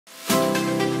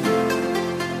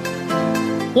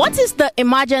What is the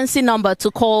emergency number to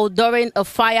call during a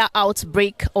fire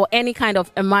outbreak or any kind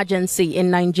of emergency in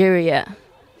Nigeria?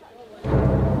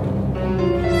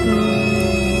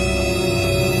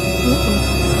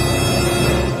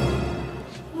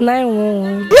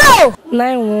 911. No!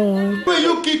 911. Will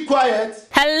you keep quiet?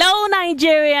 Hello,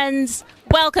 Nigerians.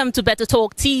 Welcome to Better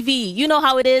Talk TV. You know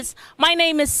how it is. My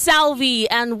name is Salvi,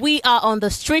 and we are on the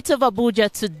streets of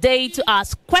Abuja today to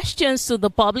ask questions to the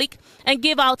public and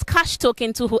give out cash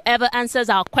token to whoever answers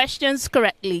our questions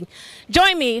correctly.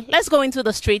 Join me. Let's go into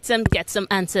the streets and get some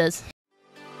answers.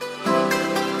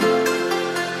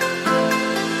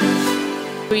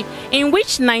 In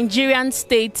which Nigerian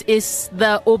state is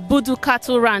the Obudu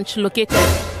Cattle Ranch located?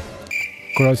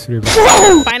 Cross River.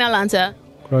 Final answer.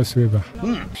 Cross River.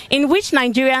 In which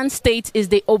Nigerian state is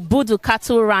the Obudu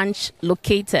Cattle Ranch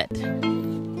located?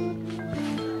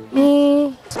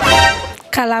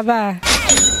 Calabar.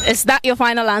 Is that your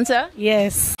final answer?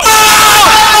 Yes.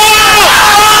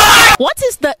 What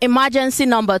is the emergency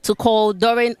number to call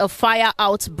during a fire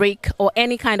outbreak or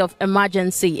any kind of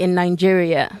emergency in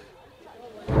Nigeria?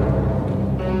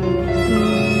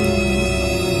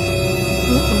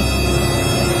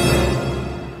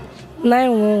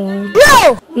 911.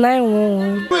 No!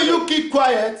 911. Will you keep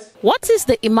quiet? What is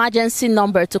the emergency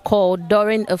number to call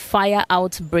during a fire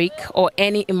outbreak or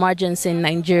any emergency in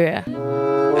Nigeria?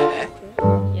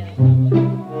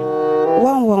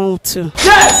 112.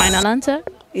 Yes! Final answer?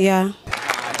 Yeah.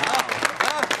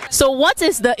 So what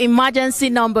is the emergency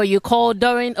number you call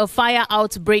during a fire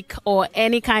outbreak or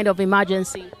any kind of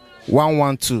emergency?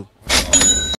 112.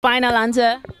 Final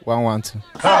answer? 112.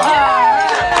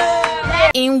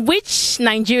 In which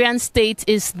Nigerian state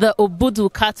is the Obudu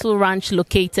Cattle Ranch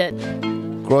located?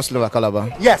 Cross River, Calabar.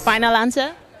 Yes. Final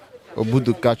answer?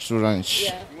 Obudu Cattle Ranch.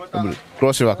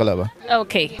 Cross River, Calabar.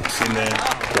 Okay.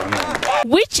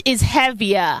 Which is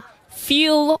heavier,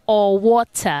 fuel or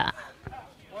water?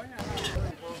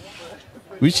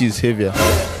 Which is heavier?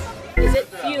 Is it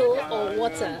fuel or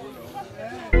water?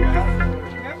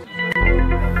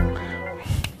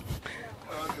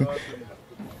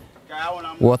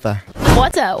 Water.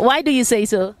 Water. Why do you say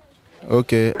so?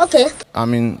 Okay. I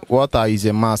mean, water is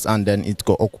a mass and then it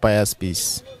could occupy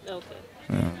space.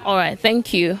 All right,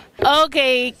 thank you.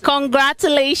 Okay,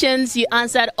 congratulations. You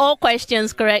answered all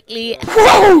questions correctly.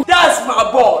 That's my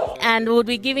boy. And we'll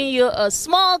be giving you a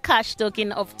small cash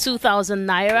token of 2,000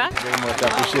 naira. Very much. I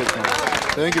appreciate it.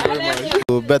 Thank you very much.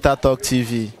 So Better Talk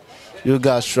TV. You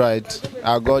guys tried.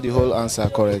 I got the whole answer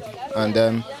correct. And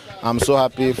then I'm so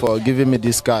happy for giving me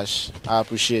this cash. I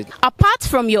appreciate it. Apart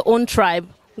from your own tribe,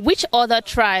 which other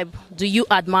tribe do you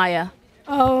admire?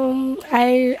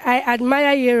 I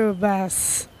admire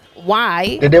Yorubas.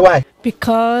 Why? Why?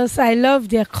 Because I love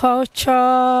their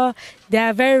culture, they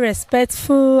are very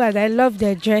respectful, and I love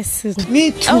their dresses.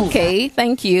 Me too. Okay,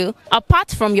 thank you.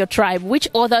 Apart from your tribe, which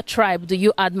other tribe do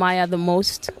you admire the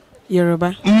most?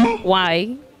 Yoruba.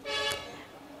 Why?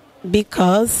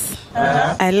 Because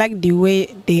I like the way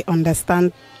they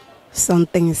understand some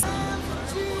things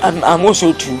I'm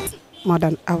also too. more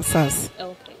than Hausas.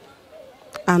 Okay.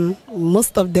 And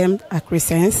most of them are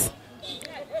Christians.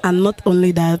 And not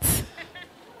only that,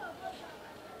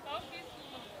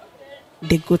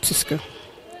 they go to school.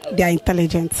 They are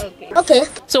intelligent. Okay.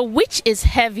 So which is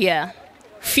heavier,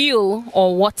 fuel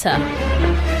or water?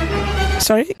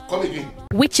 Sorry? Come again.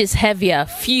 Which is heavier,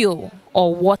 fuel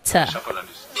or water?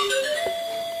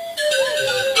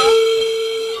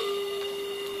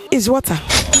 It's water.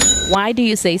 Why do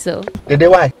you say so?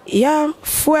 Why? Yeah,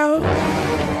 fuel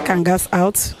can gas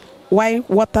out, while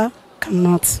water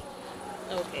cannot.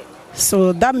 Okay.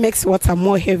 So that makes water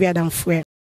more heavier than fuel.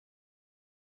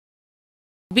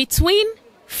 Between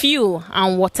fuel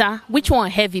and water, which one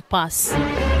heavy pass?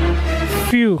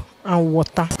 Fuel and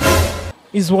water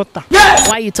is water. Yes!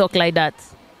 Why you talk like that?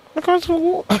 Because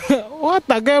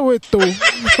water get wet too.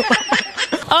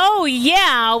 Oh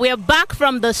yeah, we're back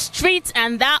from the streets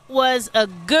and that was a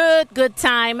good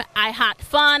time. I had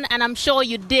fun and I'm sure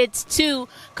you did too.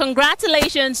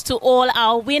 Congratulations to all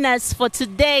our winners for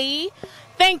today.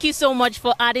 Thank you so much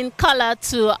for adding color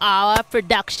to our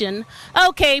production.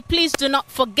 Okay, please do not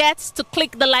forget to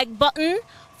click the like button.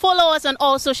 Follow us on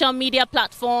all social media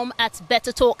platforms at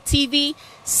Better Talk TV.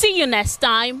 See you next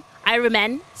time. I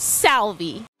remain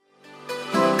Salvi.